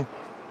brought in.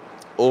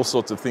 All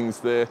sorts of things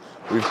there.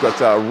 We've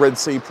got Red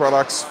Sea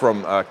products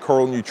from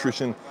Coral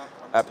Nutrition,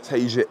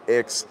 Aptasia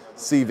X,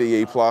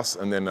 CVE Plus,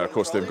 and then of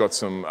course they've got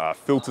some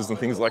filters and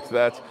things like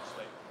that.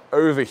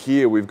 Over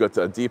here, we've got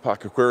Deer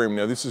Park Aquarium.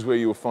 Now, this is where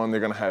you'll find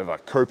they're gonna have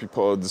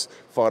copepods,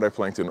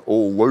 phytoplankton,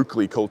 all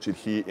locally cultured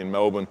here in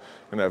Melbourne.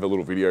 I'm gonna have a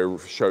little video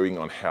showing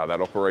on how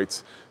that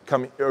operates.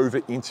 Coming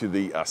over into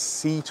the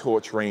Sea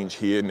Torch range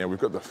here. Now, we've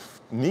got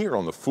near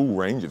on the full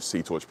range of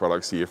Sea Torch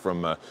products here,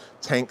 from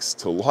tanks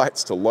to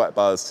light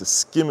bars to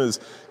skimmers,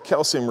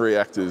 calcium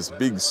reactors,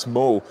 big,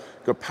 small.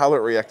 You've got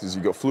pallet reactors,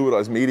 you've got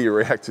fluidized media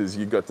reactors,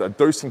 you've got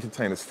dosing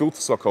containers,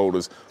 filter sock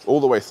holders, all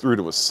the way through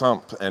to a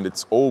sump, and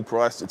it's all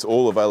priced, it's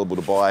all available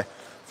to buy.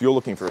 If you're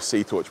looking for a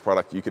Sea Torch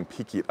product, you can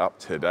pick it up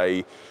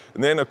today.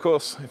 And then, of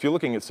course, if you're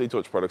looking at Sea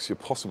Torch products, you're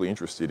possibly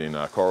interested in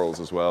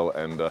corals as well.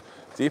 And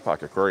Deer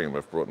Park Aquarium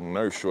have brought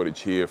no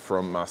shortage here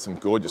from some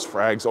gorgeous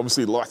frags.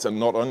 Obviously, lights are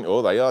not on,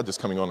 or they are just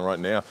coming on right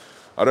now.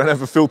 I don't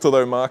have a filter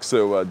though, Mark,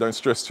 so don't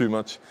stress too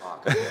much.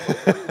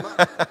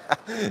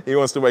 He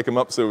wants to wake them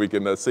up so we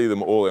can see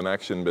them all in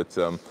action, but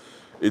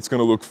it's going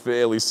to look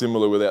fairly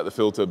similar without the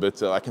filter.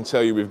 But I can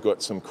tell you we've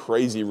got some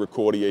crazy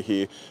Recordia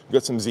here. We've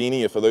got some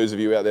Xenia for those of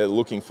you out there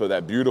looking for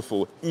that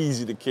beautiful,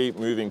 easy to keep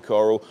moving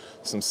coral.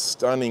 Some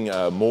stunning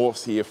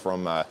morphs here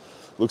from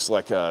looks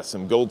like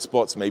some gold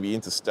spots, maybe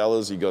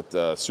interstellars. You've got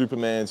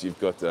Supermans, you've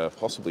got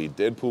possibly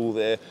Deadpool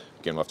there.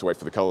 Again, we'll have to wait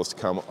for the colors to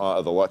come,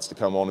 the lights to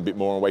come on a bit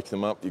more and wake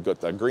them up. You've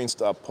got Green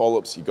Star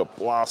Polyps, you've got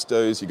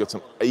Blastos, you've got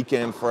some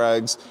Acan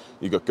frags,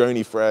 you've got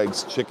Goni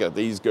frags. Check out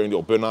these Goni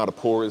or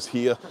Bernardoporas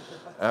here.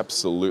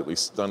 Absolutely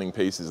stunning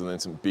pieces, and then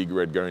some big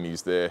red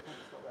Gonies there.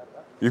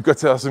 You've got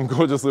some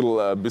gorgeous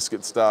little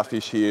biscuit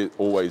starfish here,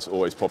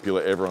 always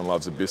popular. Everyone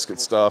loves a biscuit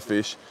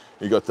starfish.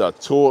 You've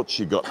got torch,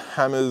 you've got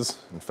hammers.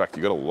 In fact,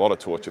 you've got a lot of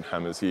torch and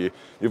hammers here.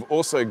 You've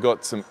also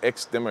got some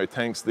X-Demo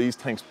tanks. These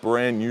tanks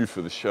brand new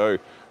for the show,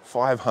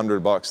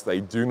 $500. They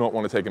do not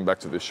want to take them back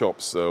to the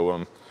shop. So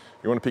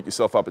you want to pick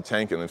yourself up a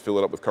tank and then fill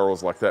it up with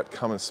corals like that,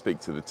 come and speak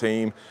to the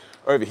team.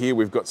 Over here,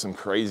 we've got some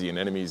crazy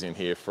anemones in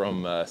here,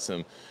 from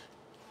some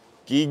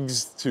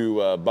gigs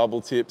to bubble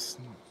tips.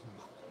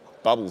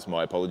 Bubbles,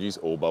 my apologies,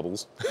 all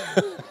bubbles.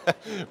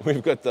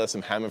 We've got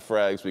some hammer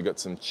frags, we've got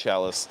some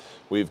chalice,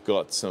 we've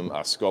got some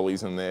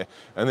scollies in there.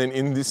 And then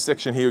in this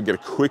section here, we get a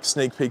quick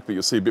sneak peek, but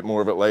you'll see a bit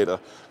more of it later.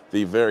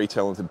 The very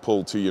talented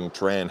Paul Tuyen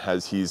Tran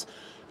has his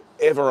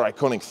ever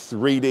iconic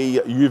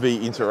 3D UV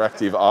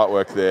interactive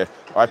artwork there.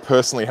 I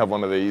personally have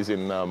one of these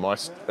in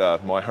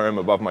my home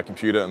above my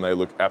computer, and they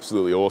look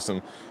absolutely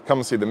awesome. Come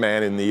and see the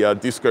man in the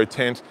disco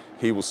tent.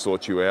 He will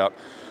sort you out.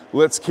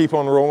 Let's keep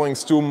on rolling,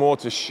 still more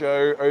to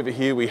show. Over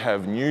here we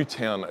have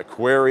Newtown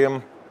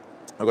Aquarium.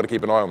 I've got to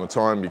keep an eye on the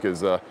time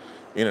because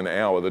in an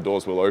hour the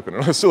doors will open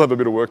and I still have a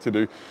bit of work to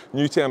do.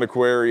 Newtown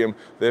Aquarium,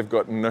 they've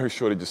got no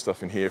shortage of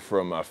stuff in here,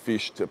 from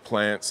fish to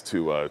plants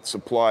to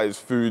supplies,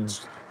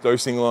 foods,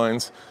 dosing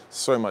lines.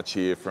 So much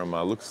here, from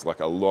looks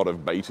like a lot of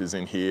betas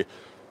in here.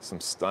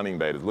 Some stunning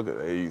betas, look at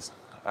these.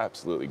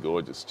 Absolutely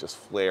gorgeous, just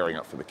flaring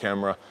up for the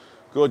camera.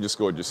 Gorgeous,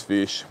 gorgeous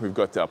fish. We've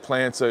got our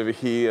plants over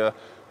here.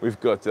 We've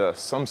got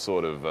some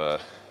sort of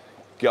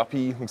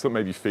guppy, looks like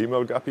maybe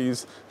female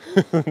guppies.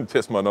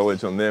 Test my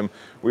knowledge on them.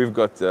 We've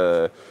got,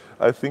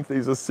 I think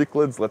these are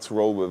cichlids, let's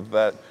roll with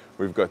that.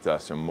 We've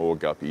got some more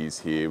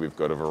guppies here. We've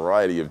got a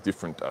variety of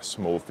different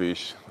small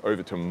fish.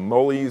 Over to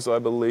mollies, I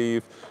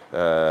believe.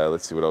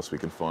 Let's see what else we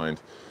can find.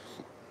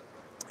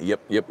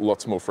 Yep,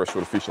 lots more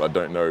freshwater fish, I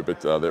don't know, but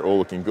they're all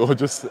looking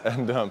gorgeous.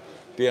 And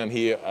down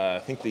here, I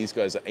think these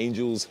guys are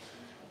angels.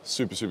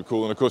 Super, super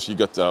cool. And of course you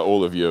got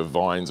all of your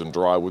vines and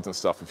drywoods and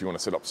stuff if you want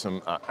to set up some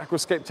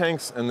aquascape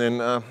tanks. And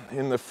then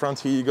in the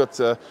front here you got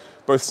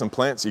both some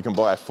plants you can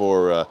buy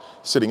for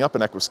setting up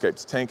an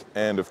aquascaped tank,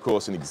 and of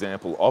course an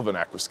example of an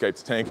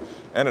aquascaped tank,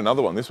 and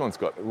another one. This one's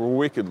got a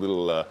wicked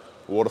little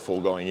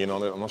waterfall going in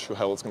on it. I'm not sure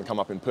how it's going to come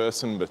up in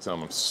person, but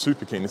I'm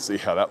super keen to see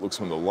how that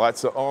looks when the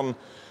lights are on.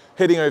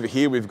 Heading over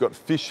here, we've got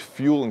Fish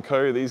Fuel &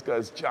 Co. These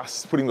guys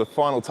just putting the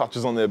final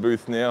touches on their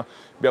booth now.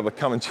 Be able to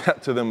come and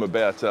chat to them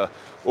about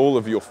all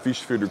of your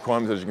fish food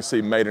requirements. As you can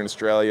see, made in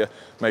Australia,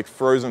 make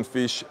frozen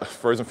fish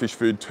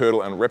food,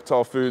 turtle and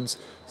reptile foods.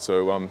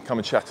 So come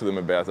and chat to them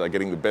about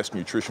getting the best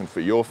nutrition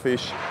for your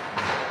fish.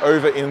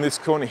 Over in this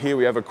corner here,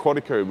 we have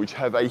Aquatico, which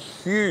have a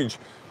huge,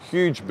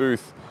 huge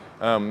booth.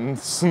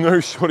 There's no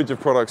shortage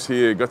of products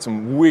here. Got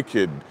some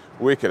wicked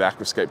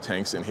aquascape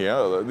tanks in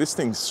here. This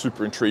thing's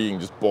super intriguing,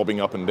 just bobbing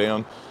up and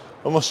down.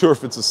 I'm not sure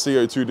if it's a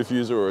CO2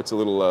 diffuser or it's a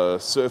little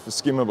surface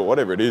skimmer, but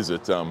whatever it is,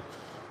 it's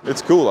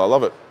cool. I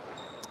love it.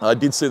 I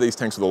did see these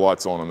tanks with the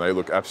lights on and they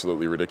look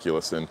absolutely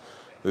ridiculous, and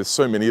there's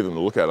so many of them to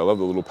look at. I love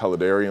the little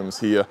paludariums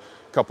here,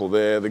 a couple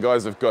there. The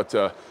guys have got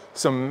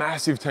some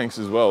massive tanks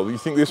as well. You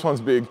think this one's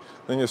big,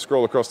 then you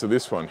scroll across to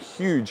this one.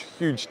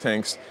 Huge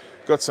tanks.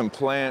 Got some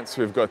plants,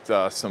 we've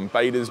got some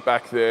betas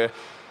back there.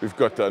 We've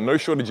got no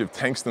shortage of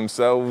tanks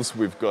themselves.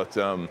 We've got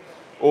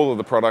all of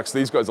the products.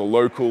 These guys are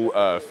local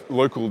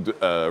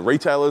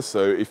retailers,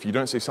 so if you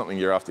don't see something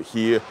you're after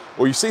here,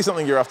 or you see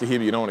something you're after here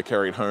but you don't want to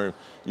carry it home,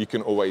 you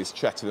can always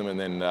chat to them and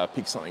then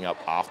pick something up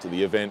after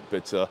the event.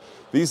 But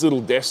these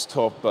little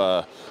desktop,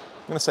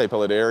 I'm gonna say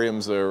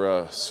paludariums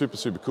are super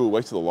cool.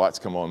 Wait till the lights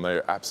come on,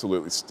 they're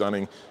absolutely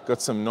stunning.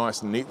 Got some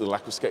nice, neat little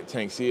aquascape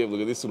tanks here.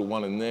 Look at this little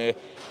one in there,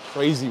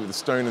 crazy with the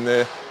stone in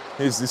there.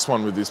 Here's this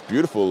one with this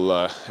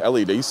beautiful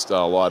LED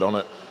style light on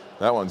it.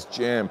 That one's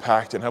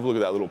jam-packed, and have a look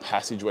at that little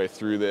passageway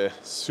through there.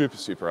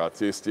 Super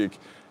artistic,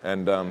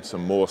 and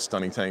some more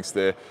stunning tanks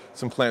there.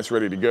 Some plants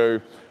ready to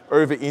go.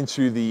 Over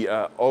into the,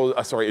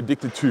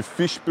 Addicted to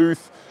Fish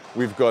booth.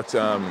 We've got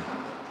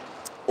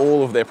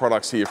all of their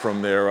products here,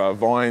 from their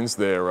vines,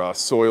 their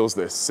soils,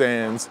 their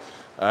sands,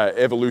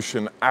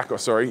 Evolution Aqua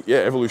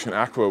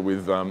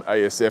with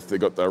ASF. They've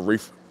got the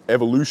Reef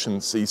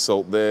Evolution sea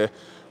salt there.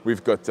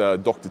 We've got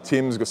Dr.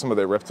 Tim's, got some of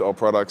their reptile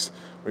products.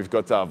 We've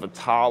got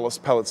Vitalis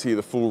pellets here,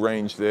 the full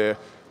range there.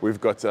 We've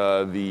got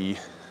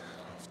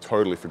I've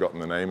totally forgotten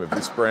the name of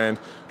this brand.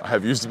 I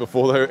have used it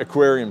before though.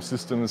 Aquarium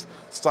Systems,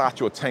 Start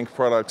Your Tank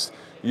products.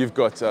 You've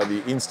got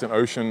the Instant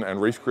Ocean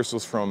and Reef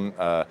Crystals from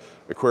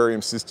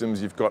Aquarium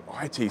Systems. You've got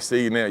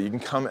ITC now. You can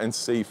come and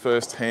see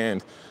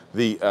firsthand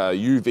the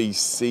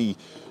UVC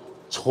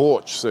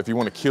torch. So if you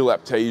want to kill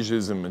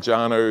aptasias and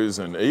majanos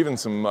and even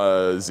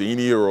some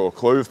xenia or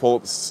clove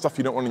polyps, stuff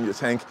you don't want in your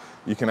tank,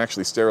 you can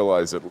actually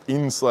sterilize it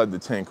inside the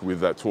tank with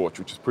that torch,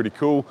 which is pretty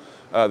cool.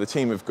 The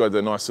team have got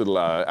a nice little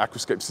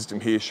aquascape system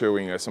here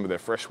showing some of their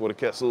freshwater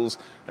kessels,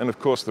 and of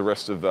course the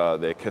rest of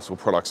their kessel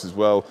products as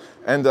well.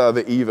 And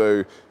the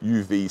Evo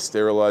UV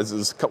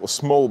sterilizers, a couple of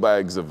small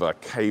bags of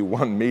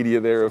K1 media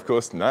there, of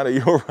course. No,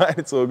 you're all right,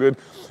 it's all good.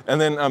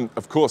 And then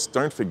of course,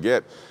 don't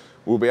forget,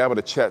 we'll be able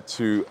to chat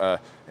to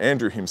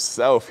Andrew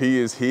himself. He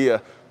is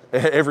here.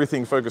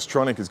 Everything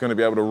Focustronic is going to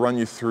be able to run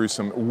you through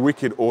some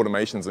wicked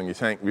automations on your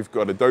tank. We've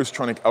got a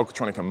Dosetronic,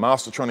 Alcatronic and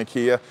Mastertronic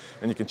here,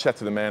 and you can chat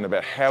to the man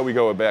about how we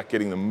go about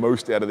getting the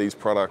most out of these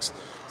products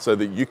so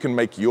that you can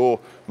make your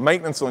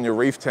maintenance on your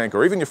reef tank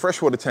or even your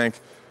freshwater tank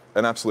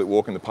an absolute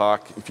walk in the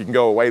park. If you can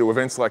go away to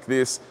events like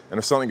this, and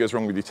if something goes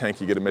wrong with your tank,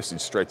 you get a message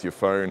straight to your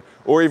phone.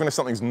 Or even if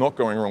something's not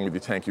going wrong with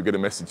your tank, you get a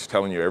message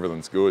telling you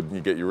everything's good, and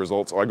you get your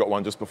results. I got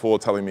one just before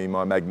telling me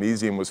my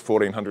magnesium was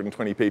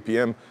 1420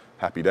 ppm.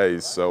 Happy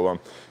days. So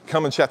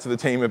come and chat to the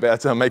team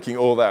about making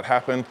all that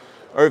happen.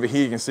 Over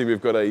here you can see we've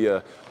got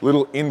a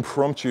little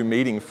impromptu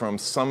meeting from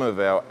some of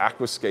our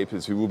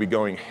aquascapers who will be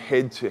going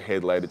head to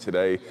head later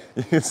today.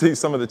 You can see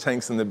some of the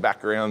tanks in the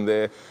background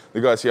there.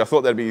 The guys here, I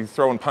thought they'd be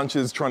throwing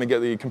punches, trying to get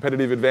the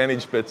competitive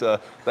advantage, but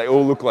they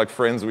all look like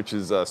friends, which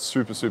is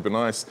super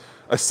nice.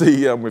 I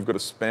see we've got a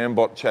spam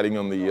bot chatting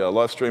on the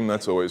live stream.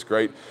 That's always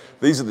great.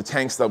 These are the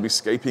tanks they'll be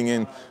scaping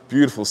in.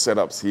 Beautiful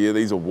setups here.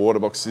 These are water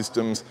box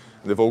systems.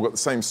 They've all got the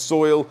same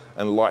soil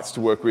and lights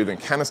to work with and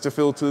canister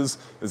filters.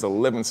 There's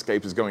 11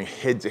 scapers going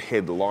head to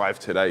head live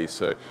today.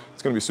 So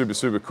it's going to be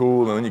super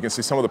cool. And then you can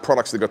see some of the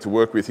products they've got to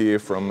work with here,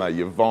 from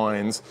your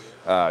vines,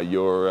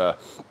 your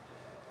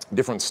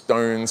different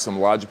stones, some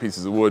larger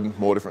pieces of wood,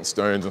 more different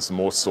stones and some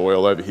more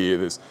soil over here.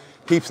 There's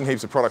heaps and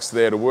heaps of products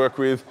there to work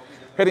with.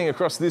 Heading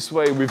across this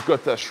way, we've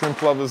got the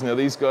shrimp lovers. Now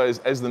these guys,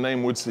 as the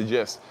name would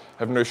suggest,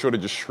 have no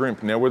shortage of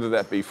shrimp. Now whether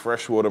that be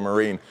freshwater,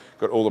 marine,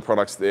 got all the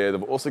products there.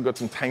 They've also got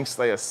some tanks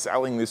they are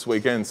selling this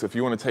weekend. So if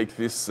you want to take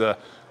this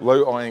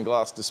low iron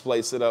glass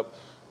display setup,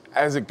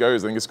 as it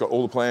goes, I think it's got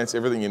all the plants,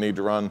 everything you need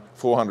to run,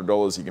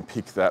 $400, you can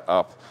pick that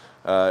up.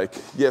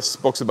 Yes,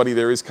 Boxer Buddy,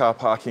 there is car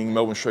parking.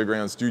 Melbourne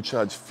Showgrounds do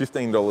charge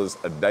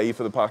 $15 a day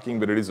for the parking,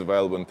 but it is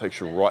available and takes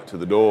you right to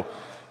the door.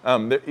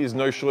 There is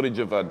no shortage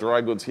of dry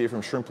goods here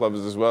from shrimp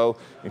lovers as well,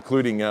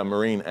 including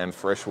marine and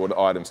freshwater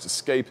items to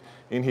scape.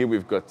 In here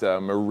we've got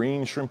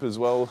marine shrimp as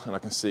well, and I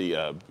can see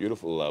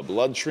beautiful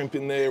blood shrimp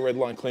in there, red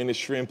line cleaner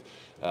shrimp.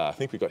 I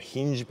think we've got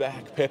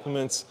hingeback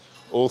peppermints,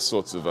 all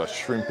sorts of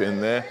shrimp in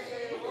there.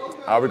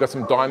 We've got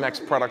some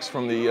Dymax products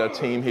from the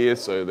team here,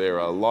 so there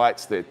are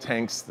lights, there are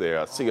tanks, there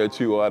are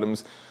CO2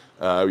 items.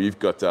 You've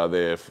got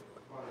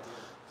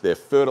their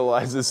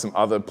fertilizers, some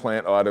other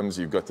plant items.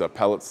 You've got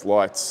pellets,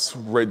 lights,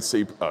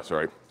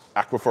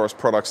 Aquaforest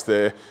products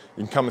there.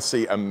 You can come and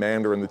see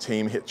Amanda and the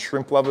team hit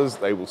Shrimp Lovers.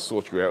 They will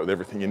sort you out with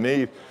everything you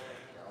need.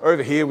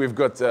 Over here, we've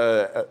got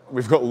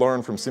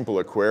Lauren from Simple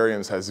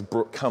Aquariums has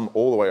come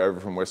all the way over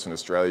from Western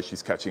Australia.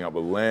 She's catching up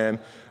with Lan.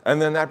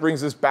 And then that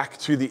brings us back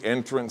to the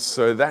entrance.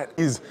 So that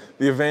is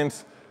the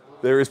event.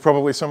 There is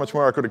probably so much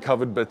more I could have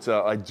covered, but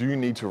I do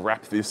need to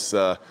wrap this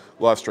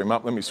live stream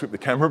up. Let me swip the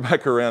camera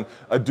back around.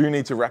 I do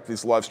need to wrap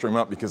this live stream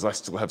up because I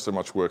still have so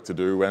much work to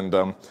do,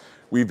 and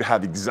we've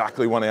had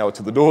exactly 1 hour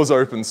till the doors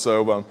open.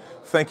 So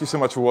thank you so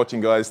much for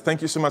watching, guys.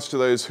 Thank you so much to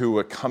those who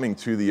are coming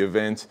to the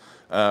event.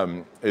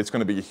 It's going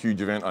to be a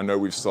huge event. I know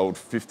we've sold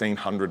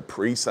 1,500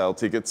 pre-sale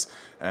tickets,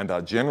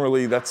 and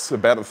generally that's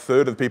about a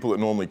third of the people that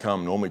normally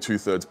come. Normally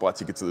 2/3 buy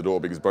tickets to the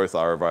door because both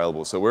are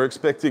available. So we're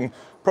expecting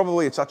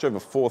probably a touch over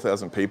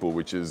 4,000 people,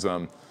 which is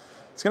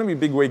it's going to be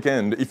a big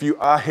weekend. If you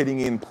are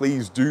heading in,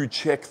 please do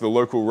check the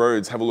local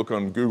roads. Have a look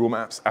on Google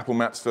Maps, Apple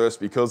Maps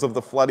first. Because of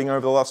the flooding over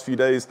the last few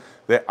days,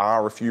 there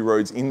are a few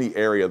roads in the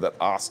area that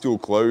are still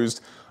closed.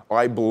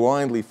 I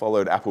blindly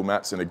followed Apple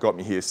Maps and it got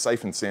me here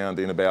safe and sound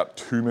in about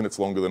 2 minutes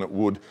longer than it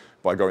would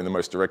by going the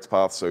most direct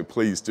path. So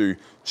please do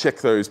check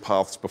those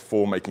paths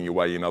before making your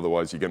way in.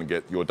 Otherwise, you're going to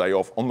get your day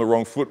off on the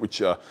wrong foot,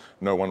 which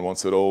no one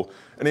wants at all.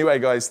 Anyway,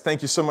 guys,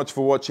 thank you so much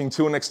for watching.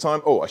 Till next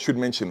time. Oh, I should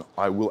mention,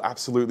 I will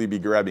absolutely be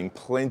grabbing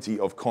plenty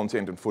of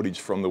content and footage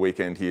from the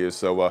weekend here.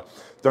 So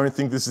don't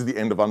think this is the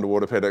end of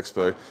Underwater Pet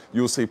Expo.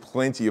 You'll see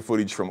plenty of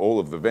footage from all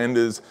of the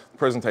vendors,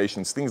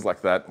 presentations, things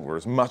like that, or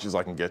as much as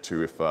I can get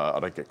to if I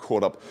don't get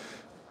caught up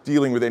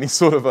dealing with any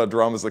sort of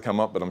dramas that come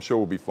up, but I'm sure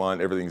we'll be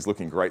fine. Everything's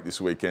looking great this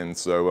weekend.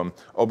 So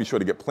I'll be sure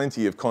to get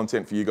plenty of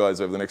content for you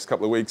guys over the next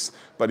couple of weeks.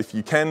 But if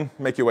you can,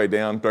 make your way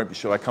down. Don't be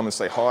shy. Come and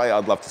say hi.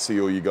 I'd love to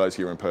see all you guys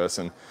here in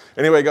person.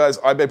 Anyway, guys,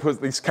 I better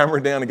put this camera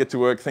down and get to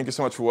work. Thank you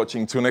so much for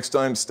watching. Till next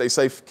time, stay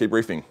safe, keep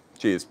reefing.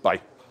 Cheers.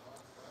 Bye.